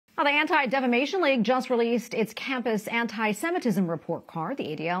Well, the Anti-Defamation League just released its campus anti-Semitism report card. The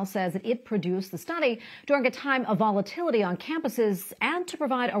ADL says that it produced the study during a time of volatility on campuses and to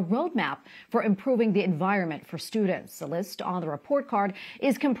provide a roadmap for improving the environment for students. The list on the report card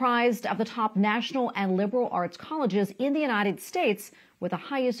is comprised of the top national and liberal arts colleges in the United States with the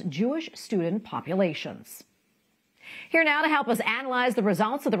highest Jewish student populations. Here now to help us analyze the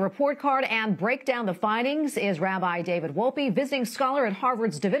results of the report card and break down the findings is Rabbi David Wolpe, visiting scholar at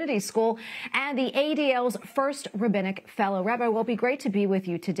Harvard's Divinity School and the ADL's first Rabbinic Fellow. Rabbi Wolpe, great to be with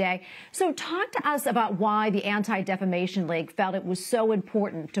you today. So talk to us about why the Anti-Defamation League felt it was so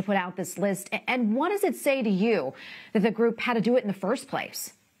important to put out this list, and what does it say to you that the group had to do it in the first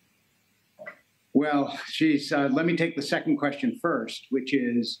place? Well, let me take the second question first, which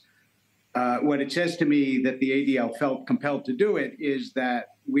is, what it says to me that the ADL felt compelled to do it is that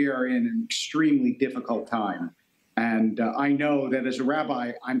we are in an extremely difficult time. And I know that as a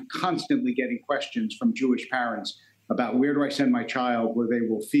rabbi, I'm constantly getting questions from Jewish parents about where do I send my child where they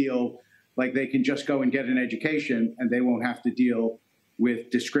will feel like they can just go and get an education and they won't have to deal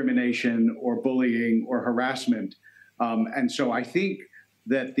with discrimination or bullying or harassment. And so I think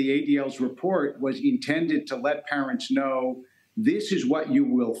that the ADL's report was intended to let parents know this is what you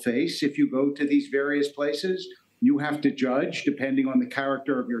will face if you go to these various places. You have to judge, depending on the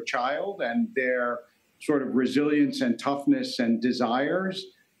character of your child and their sort of resilience and toughness and desires,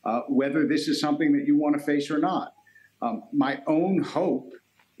 whether this is something that you want to face or not. My own hope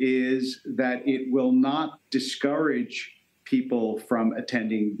is that it will not discourage people from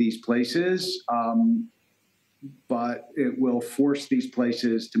attending these places, but it will force these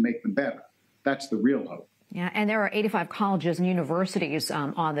places to make them better. That's the real hope. Yeah, and there are 85 colleges and universities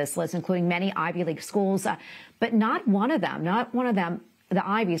on this list, including many Ivy League schools, but not one of them, the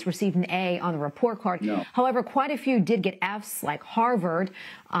Ivies, received an A on the report card. No. However, quite a few did get Fs, like Harvard.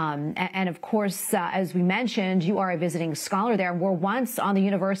 And of course, as we mentioned, you are a visiting scholar there and were once on the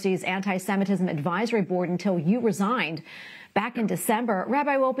university's Anti-Semitism Advisory Board until you resigned back in December.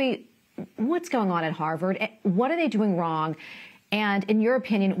 Rabbi Wolpe, what's going on at Harvard? What are they doing wrong? And in your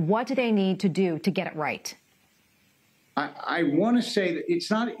opinion, what do they need to do to get it right? I want to say that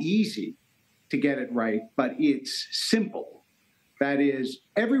it's not easy to get it right, but it's simple. That is,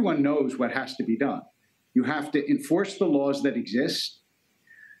 everyone knows what has to be done. You have to enforce the laws that exist.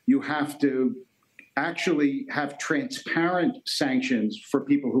 You have to actually have transparent sanctions for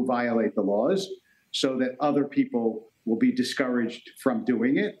people who violate the laws so that other people will be discouraged from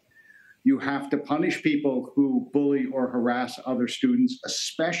doing it. You have to punish people who bully or harass other students,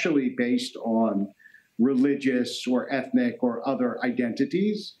 especially based on religious or ethnic or other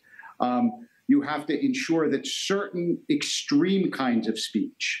identities. You have to ensure that certain extreme kinds of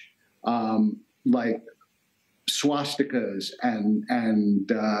speech, like swastikas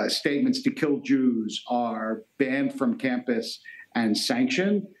and statements to kill Jews, are banned from campus and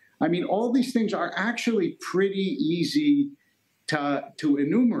sanctioned. I mean, all these things are actually pretty easy to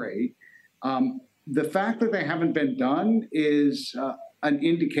enumerate. The fact that they haven't been done is an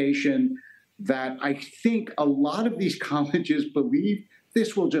indication that I think a lot of these colleges believe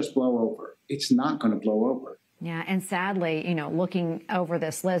this will just blow over. It's not going to blow over. Yeah, and sadly, you know, looking over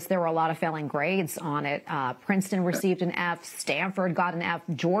this list, there were a lot of failing grades on it. Princeton received an F, Stanford got an F,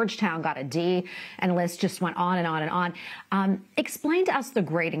 Georgetown got a D, and the list just went on and on and on. Explain to us the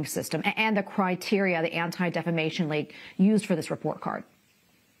grading system and the criteria the Anti-Defamation League used for this report card.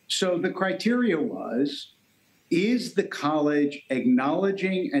 So the criteria was, is the college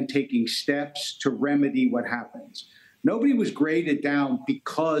acknowledging and taking steps to remedy what happens? Nobody was graded down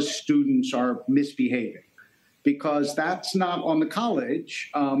because students are misbehaving, because that's not on the college.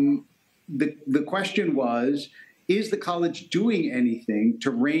 The question was, is the college doing anything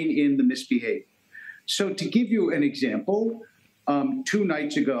to rein in the misbehavior? So to give you an example, 2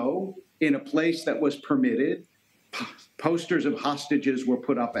 nights ago, in a place that was permitted, posters of hostages were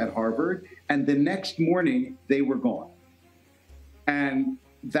put up at Harvard, and the next morning they were gone. And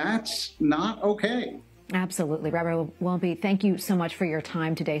that's not okay. Absolutely. Rabbi Wolpe, thank you so much for your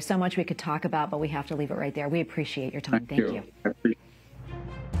time today. So much we could talk about, but we have to leave it right there. We appreciate your time. Thank you.